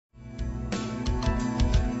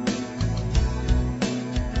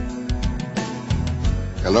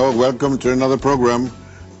Hello, welcome to another program.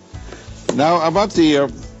 Now, about the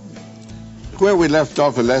where we left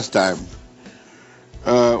off the last time,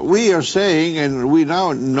 we are saying, and we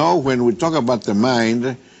now know when we talk about the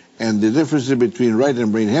mind and the differences between right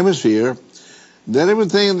and brain hemisphere, that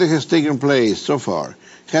everything that has taken place so far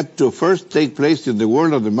had to first take place in the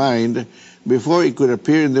world of the mind before it could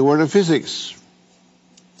appear in the world of physics.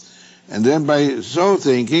 And then by so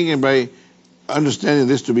thinking and by understanding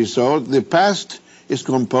this to be so, the past is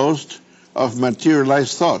composed of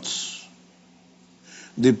materialized thoughts.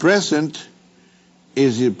 The present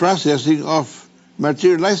is the processing of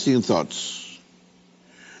materializing thoughts.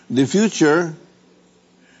 The future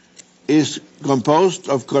is composed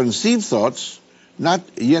of conceived thoughts, not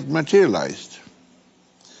yet materialized.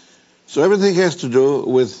 So everything has to do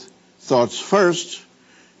with thoughts first.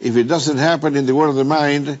 If it doesn't happen in the world of the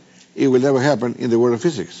mind, it will never happen in the world of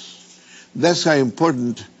physics. That's how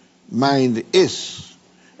important mind is.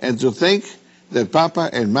 And to think that Papa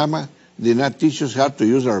and Mama did not teach us how to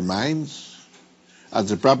use our minds at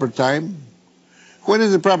the proper time. When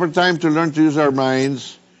is the proper time to learn to use our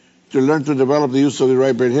minds, to learn to develop the use of the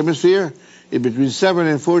right brain hemisphere? It's between 7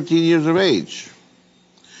 and 14 years of age.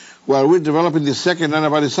 While we're developing the second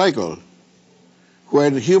antibody cycle,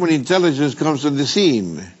 when human intelligence comes on the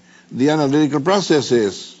scene, the analytical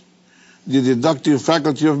processes, the deductive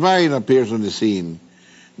faculty of mind appears on the scene.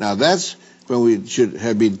 Now that's when we should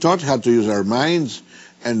have been taught how to use our minds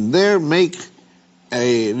and there make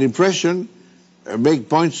an impression, make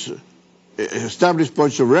points, establish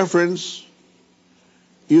points of reference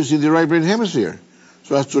using the right brain hemisphere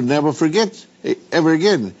so as to never forget ever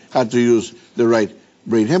again how to use the right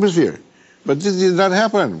brain hemisphere. But this did not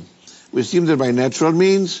happen. We seem that by natural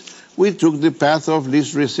means we took the path of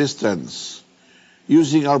least resistance,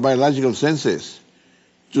 using our biological senses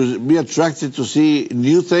to be attracted to see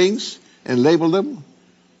new things and label them,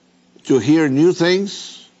 to hear new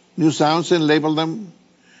things, new sounds and label them,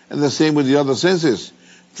 and the same with the other senses,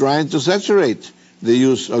 trying to saturate the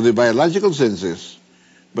use of the biological senses.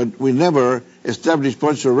 But we never established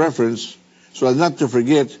points of reference so as not to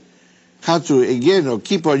forget how to again or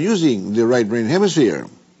keep on using the right brain hemisphere.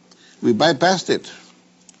 We bypassed it.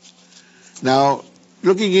 Now,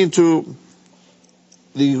 looking into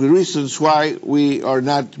the reasons why we are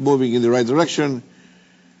not moving in the right direction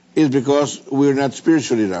is because we're not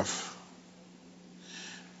spiritual enough.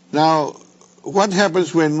 Now, what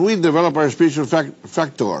happens when we develop our spiritual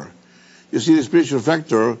factor? You see, the spiritual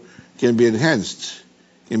factor can be enhanced,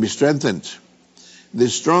 can be strengthened. The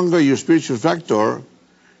stronger your spiritual factor,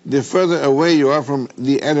 the further away you are from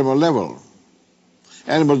the animal level.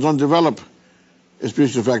 Animals don't develop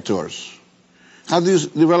spiritual factors. How do you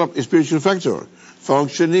develop a spiritual factor?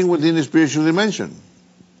 Functioning within the spiritual dimension,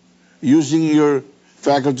 using your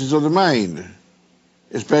faculties of the mind,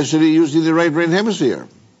 especially using the right brain hemisphere.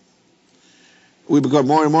 We become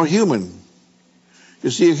more and more human.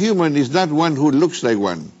 You see, a human is not one who looks like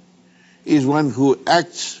one. He's one who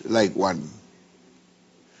acts like one.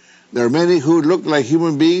 There are many who look like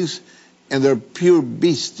human beings, and they're pure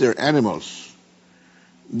beasts, they're animals.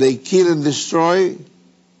 They kill and destroy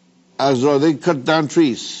as though they cut down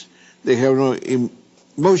trees. They have no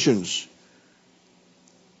emotions,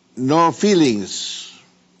 no feelings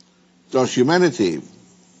towards humanity.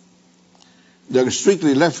 They're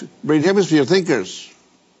strictly left brain hemisphere thinkers.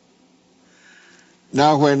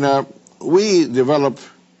 Now, when we develop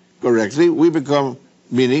correctly, we become,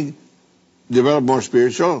 meaning develop more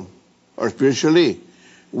spiritual, or spiritually,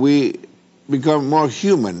 we become more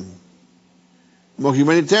human, more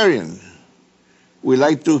humanitarian. We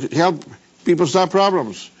like to help people solve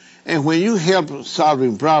problems. And when you help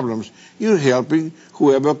solving problems, you're helping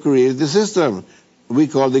whoever created the system. We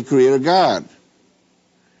call the Creator God.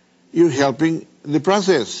 You're helping the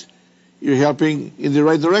process. You're helping in the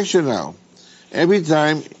right direction now. Every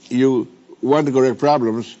time you want to correct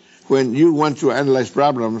problems, when you want to analyze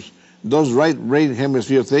problems, those right brain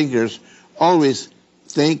hemisphere thinkers always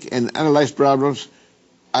think and analyze problems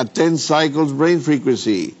at 10 cycles brain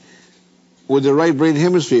frequency with the right brain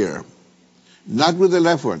hemisphere, not with the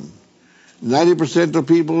left one. 90% of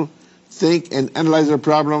people think and analyze their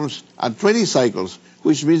problems at 20 cycles,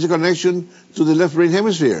 which means a connection to the left brain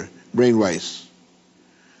hemisphere, brain-wise.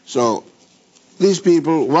 So these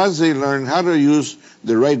people, once they learn how to use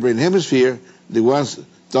the right brain hemisphere, the ones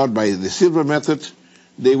taught by the Silva Method,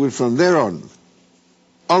 they will from there on,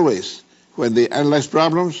 always, when they analyze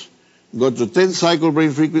problems, go to 10 cycle brain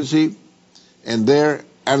frequency and there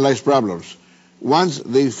analyze problems. Once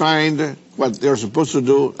they find what they're supposed to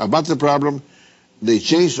do about the problem, they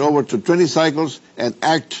change over to 20 cycles and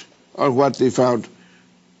act on what they found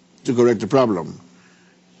to correct the problem.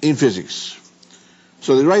 in physics.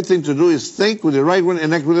 So the right thing to do is think with the right one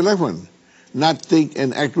and act with the left one, not think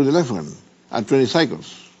and act with the left one at 20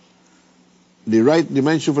 cycles. The right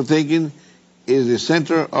dimension for thinking is the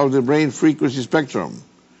center of the brain frequency spectrum.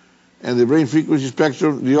 And the brain frequency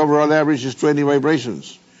spectrum, the overall average is 20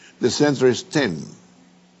 vibrations. The center is 10.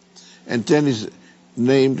 And 10 is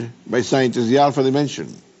named by scientists the alpha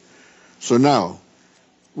dimension. So now,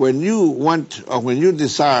 when you want or when you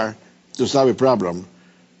desire to solve a problem,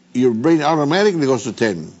 your brain automatically goes to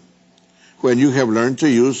 10 when you have learned to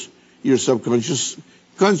use your subconscious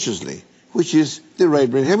consciously, which is the right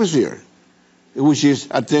brain hemisphere, which is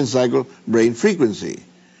a 10 cycle brain frequency.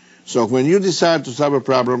 So when you decide to solve a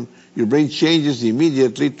problem, your brain changes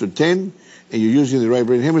immediately to 10 and you're using the right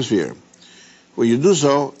brain hemisphere. When you do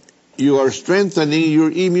so, you are strengthening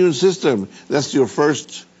your immune system. That's your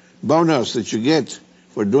first bonus that you get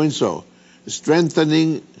for doing so.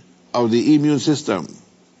 Strengthening of the immune system.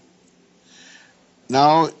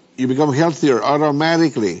 Now you become healthier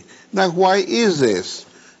automatically. Now why is this?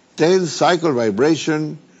 10 cycle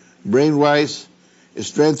vibration, brain-wise, is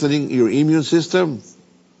strengthening your immune system.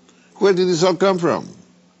 Where did this all come from?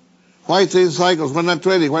 Why 10 cycles? Why not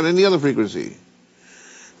 20? Why any other frequency?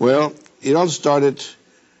 Well, it all started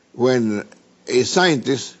when a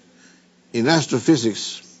scientist in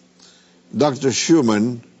astrophysics, Dr.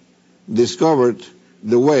 Schumann, discovered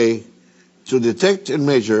the way to detect and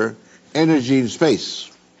measure energy in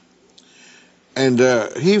space. And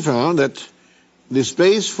he found that the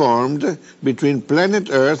space formed between planet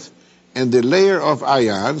Earth and the layer of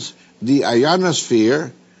ions, the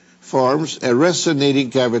ionosphere, forms a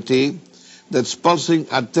resonating cavity that's pulsing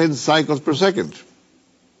at 10 cycles per second.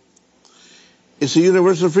 It's a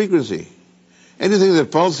universal frequency. Anything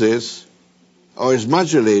that pulses or is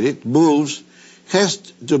modulated, moves, has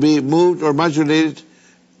to be moved or modulated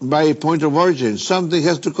by a point of origin. Something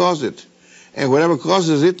has to cause it. And whatever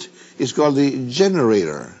causes it is called the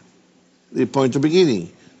generator, the point of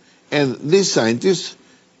beginning. And these scientists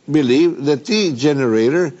believe that the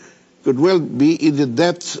generator could well be in the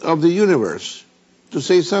depths of the universe, to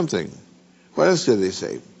say something. What else can they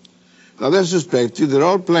say? Now they're suspecting that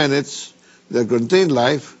all planets that contain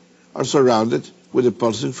life are surrounded with a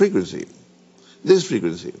pulsing frequency, this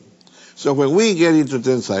frequency. So when we get into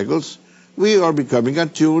 10 cycles, we are becoming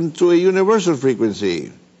attuned to a universal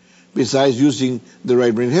frequency, besides using the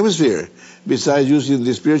right brain hemisphere, besides using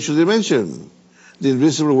the spiritual dimension, the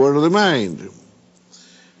invisible world of the mind.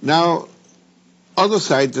 Now, other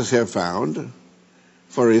scientists have found,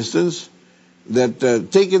 for instance, that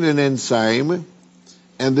taking an enzyme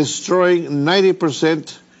and destroying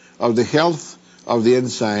 90% of the health of the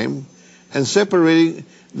enzyme and separating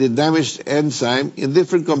the damaged enzyme in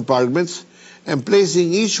different compartments and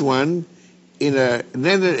placing each one in an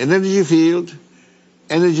energy field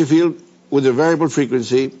with a variable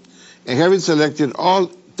frequency, and having selected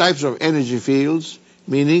all types of energy fields,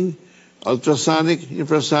 meaning ultrasonic,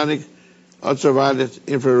 infrasonic, ultraviolet,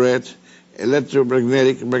 infrared,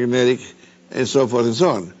 electromagnetic, magnetic, and so forth and so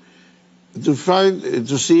on,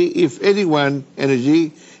 to see if any one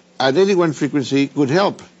energy at any one frequency could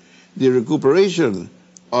help the recuperation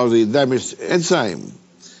of the damaged enzyme.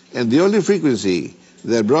 And the only frequency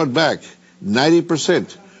that brought back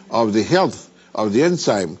 90% of the health of the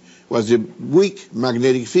enzyme was the weak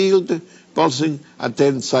magnetic field pulsing at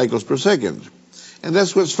 10 cycles per second. And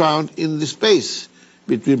that's what's found in the space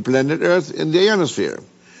between planet Earth and the ionosphere.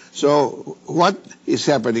 So what is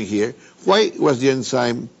happening here? Why was the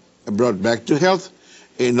enzyme brought back to health?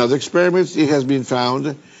 In other experiments, it has been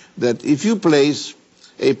found that if you place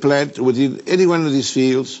a plant within any one of these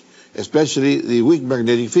fields, especially the weak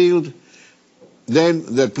magnetic field,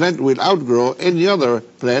 then that plant will outgrow any other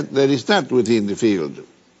plant that is not within the field.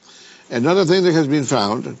 Another thing that has been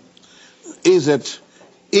found is that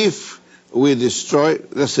if we destroy,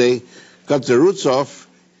 let's say, cut the roots off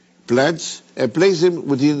plants and place them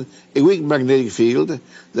within a weak magnetic field,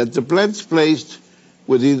 that the plants placed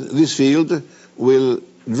within this field will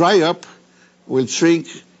dry up, will shrink,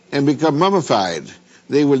 and become mummified.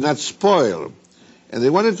 They will not spoil. And they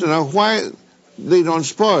wanted to know why they don't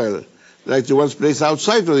spoil, like the ones placed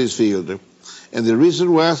outside of this field. And the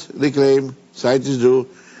reason was, they claim, scientists do,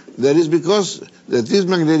 that is because that this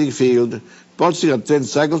magnetic field, pulsing at 10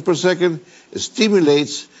 cycles per second,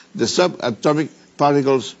 stimulates the subatomic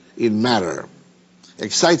particles in matter,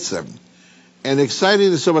 excites them. And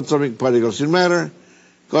exciting the subatomic particles in matter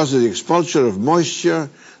causes the expulsion of moisture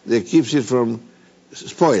that keeps it from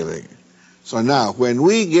spoiling. So now, when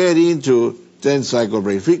we get into 10 cycle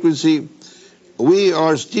brain frequency, we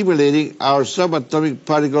are stimulating our subatomic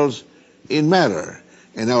particles in matter.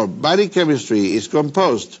 And our body chemistry is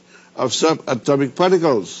composed of subatomic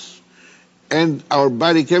particles. And our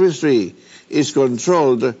body chemistry is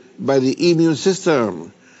controlled by the immune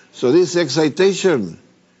system. So this excitation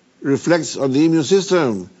reflects on the immune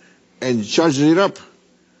system and charges it up,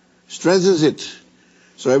 strengthens it.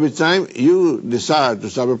 So every time you decide to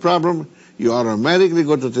solve a problem, you automatically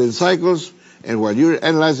go to 10 cycles, and while you're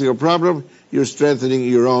analyzing a problem, you're strengthening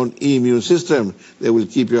your own immune system that will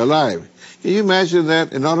keep you alive. Can you imagine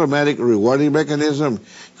that? An automatic rewarding mechanism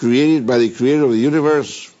created by the creator of the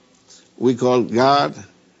universe we call God?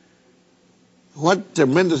 What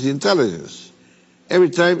tremendous intelligence. Every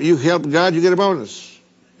time you help God, you get a bonus.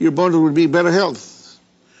 Your bonus will be better health,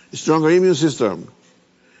 a stronger immune system.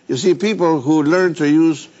 You see, people who learn to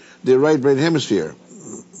use the right brain hemisphere,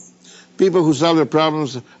 people who solve their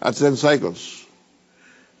problems at 10 cycles,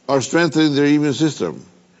 are strengthening their immune system.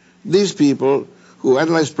 These people who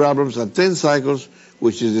analyze problems at 10 cycles,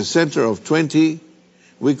 which is the center of 20,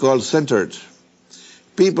 we call centered.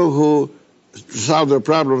 People who solve their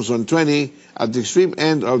problems on 20 at the extreme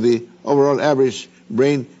end of the overall average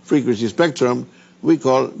brain frequency spectrum, we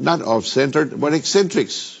call not off-centered, but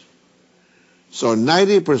eccentrics. So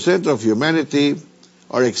 90% of humanity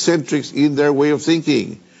are eccentrics in their way of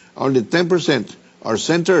thinking. Only 10% are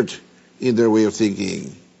centered in their way of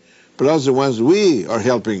thinking, plus the ones we are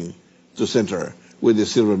helping to center with the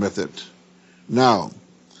Silva Method. Now,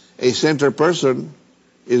 a centered person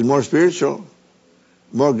is more spiritual,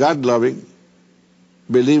 more God-loving,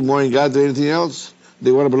 believe more in God than anything else.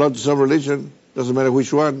 They want to belong to some religion, doesn't matter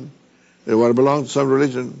which one. They want to belong to some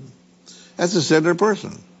religion. That's a centered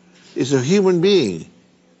person. It's a human being,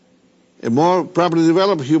 a more properly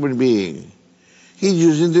developed human being. He's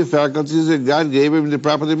using the faculties that God gave him in the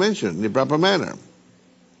proper dimension, in the proper manner.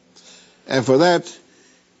 And for that,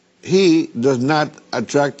 he does not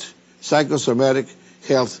attract psychosomatic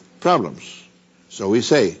health problems. So we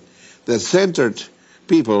say that centered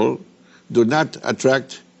people do not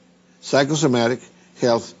attract psychosomatic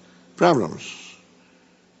health problems.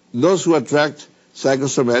 Those who attract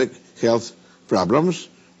psychosomatic health problems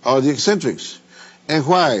are the eccentrics. And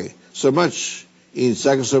why so much in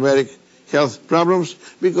psychosomatic health problems?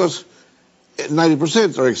 Because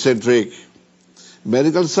 90% are eccentric.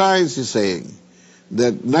 Medical science is saying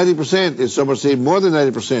that 90%, is some are saying more than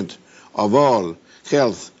 90% of all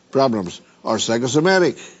health problems are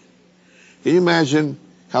psychosomatic. Can you imagine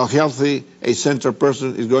how healthy a centered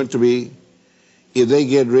person is going to be if they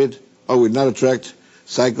get rid or will not attract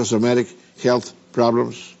psychosomatic health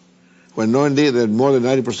problems, when knowingly that more than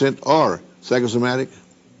 90% are psychosomatic?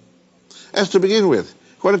 As to begin with,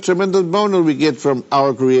 what a tremendous bonus we get from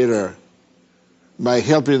our Creator by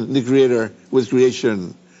helping the Creator with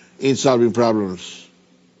creation in solving problems.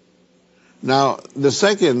 Now, the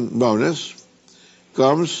second bonus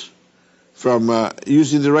comes from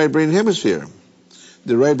using the right brain hemisphere.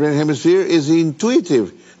 The right brain hemisphere is the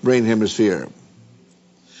intuitive brain hemisphere.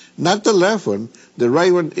 Not the left one. The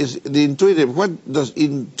right one is the intuitive. What does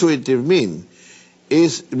intuitive mean?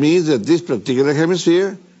 It means that this particular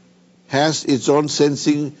hemisphere has its own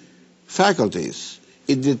sensing faculties.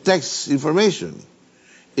 It detects information.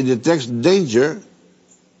 It detects danger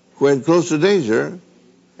when close to danger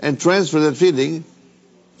and transfers that feeling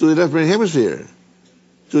to the left brain hemisphere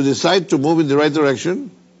to decide to move in the right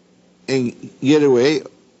direction and get away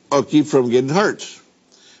or keep from getting hurt.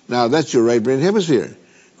 Now that's your right brain hemisphere.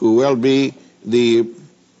 Could well be the,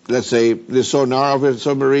 let's say, the sonar of a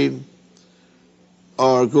submarine,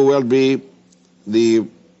 or could well be the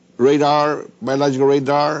radar, biological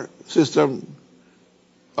radar system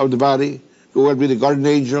of the body, could well be the guardian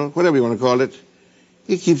angel, whatever you want to call it.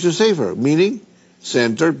 It keeps you safer, meaning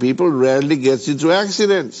centered people rarely gets into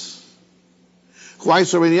accidents. Why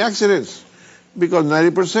so many accidents? Because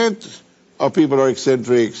 90% of people are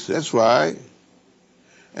eccentrics. That's why.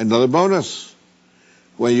 Another bonus.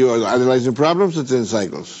 When you are analyzing problems at 10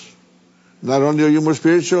 cycles, not only are you more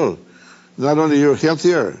spiritual, not only you're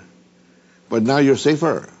healthier, but now you're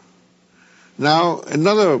safer. Now,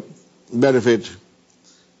 another benefit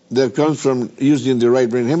that comes from using the right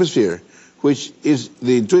brain hemisphere, which is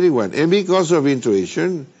the intuitive one. And because of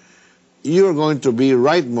intuition, you're going to be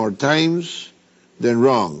right more times than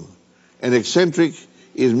wrong. And eccentric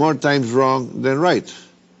is more times wrong than right.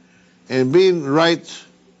 And being right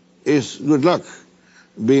is good luck.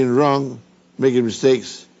 Being wrong, making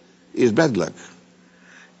mistakes, is bad luck.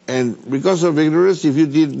 And because of ignorance, if you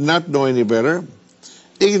did not know any better,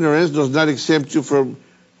 ignorance does not exempt you from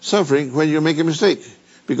suffering when you make a mistake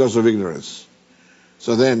because of ignorance.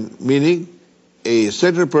 So then, meaning a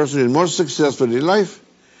centered person is more successful in life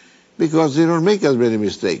because they don't make as many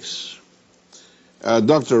mistakes.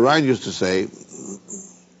 Dr. Ryan used to say.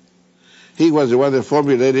 He was the one that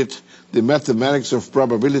formulated the mathematics of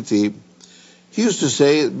probability. He used to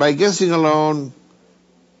say, by guessing alone,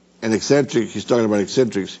 an eccentric, he's talking about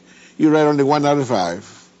eccentrics, you write only 1 out of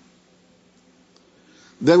 5.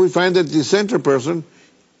 Then we find that the center person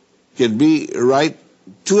can be right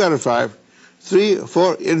 2 out of 5, 3,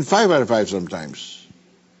 4, and 5 out of 5 sometimes.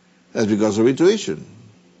 That's because of intuition.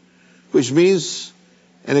 Which means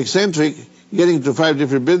an eccentric getting to 5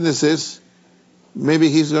 different businesses, maybe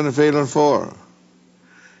he's going to fail on 4.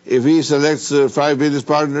 If he selects 5 business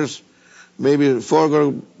partners, maybe 4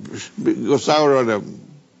 going to go sour on him.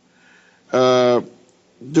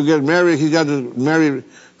 To get married, he got to marry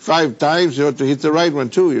 5 times, to hit the right one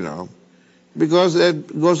too, because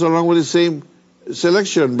that goes along with the same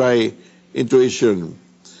selection by intuition.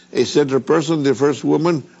 A center person, the first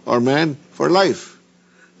woman or man for life.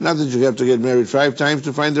 Not that you have to get married 5 times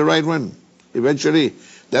to find the right one. Eventually,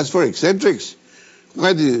 that's for eccentrics.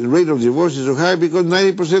 Why the rate of divorce is so high? Because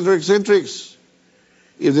 90% are eccentrics.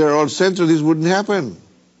 If they're all central, this wouldn't happen.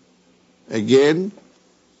 Again,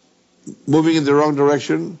 moving in the wrong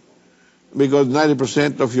direction, because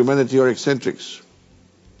 90% of humanity are eccentrics.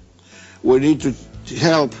 We need to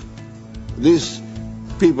help these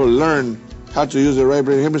people learn how to use the right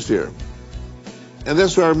brain hemisphere. And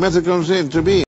that's where our method comes in to be.